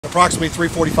Approximately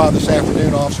 3:45 this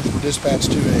afternoon, officers were dispatched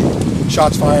to a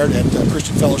shots fired at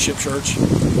Christian Fellowship Church.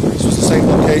 This was the same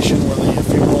location where the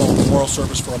funeral and memorial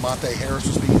service for Ahmonta Harris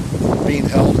was being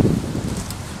held.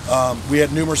 We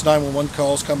had numerous 911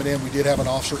 calls coming in. We did have an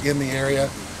officer in the area.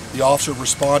 The officer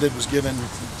responded, was given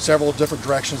several different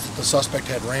directions that the suspect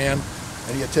had ran,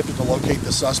 and he attempted to locate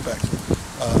the suspect.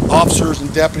 Officers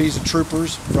and deputies and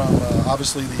troopers from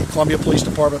obviously the Columbia Police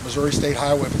Department, Missouri State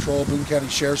Highway Patrol, Boone County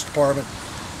Sheriff's Department,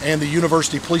 and the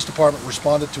University Police Department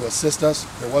responded to assist us.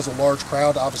 There was a large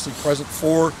crowd obviously present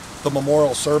for the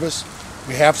memorial service.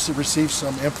 We have received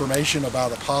some information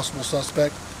about a possible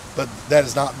suspect, but that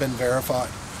has not been verified.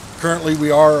 Currently,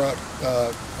 we are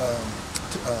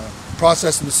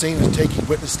processing the scene and taking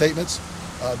witness statements.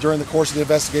 During the course of the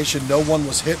investigation, no one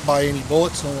was hit by any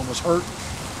bullets, no one was hurt,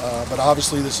 but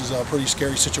obviously this is a pretty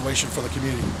scary situation for the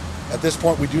community. At this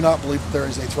point, we do not believe that there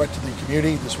is a threat to the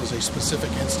community. This was a specific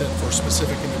incident for a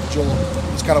specific individual.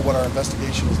 It's kind of what our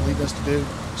investigation is leading us to do.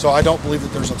 So I don't believe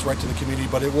that there's a threat to the community,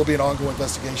 but it will be an ongoing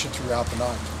investigation throughout the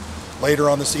night. Later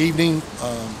on this evening,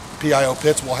 PIO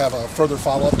Pitts will have a further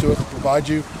follow-up to it to provide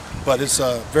you, but it's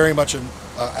very much an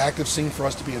active scene for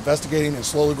us to be investigating, and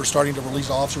slowly we're starting to release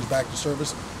officers back to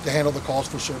service to handle the calls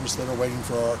for service that are waiting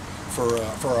for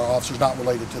our officers not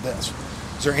related to this.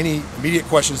 Is there any immediate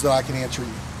questions that I can answer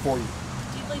for you?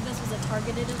 Do you believe this was a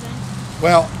targeted event?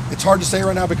 Well, it's hard to say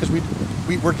right now because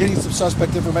we're getting some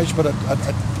suspect information, but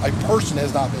a person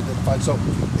has not been identified, so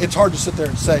it's hard to sit there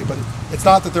and say. But it's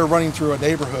not that they're running through a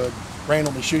neighborhood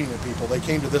randomly shooting at people. They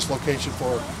came to this location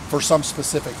for some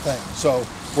specific thing, so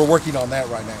we're working on that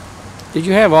right now. Did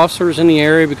you have officers in the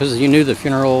area because you knew the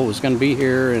funeral was going to be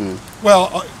here? And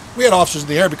well, we had officers in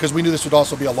the area because we knew this would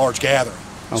also be a large gathering.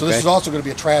 Okay. So this is also going to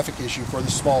be a traffic issue for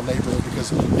this small neighborhood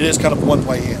because it is kind of one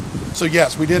way in. So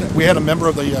yes, we had a member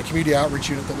of the community outreach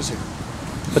unit that was here.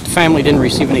 But the family didn't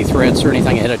receive any threats or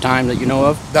anything ahead of time that you know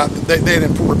of? They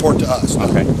didn't report to us. No.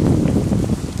 Okay.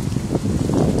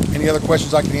 Any other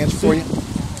questions I can answer for you?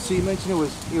 So you mentioned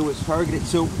it was targeted.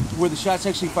 So were the shots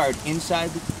actually fired inside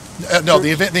the no,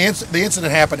 the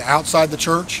incident happened outside the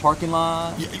church. Parking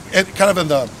lot? Kind of in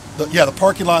the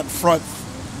parking lot in front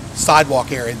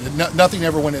sidewalk area. Nothing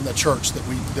ever went in the church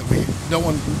no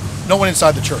one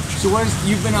inside the church. So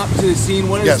you've been up to the scene,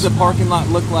 what does the parking lot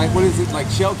look like? What is it, like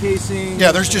shell casing?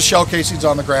 Yeah, there's just shell casings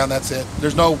on the ground, that's it.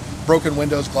 There's no broken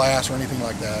windows, glass, or anything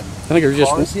like that. I think there's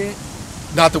just cars hit?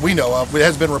 Not that we know of. It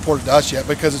hasn't been reported to us yet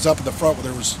because it's up in the front where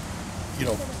there was,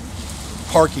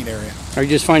 parking area. Are you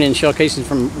just finding shell casings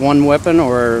from one weapon,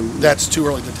 or? That's too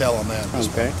early to tell on that.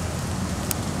 Okay.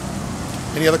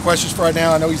 Any other questions for right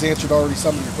now? I know he's answered already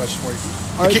some of your questions for you.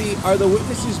 Are the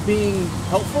witnesses being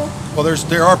helpful? Well,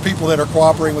 there are people that are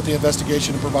cooperating with the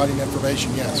investigation and providing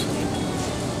information, yes.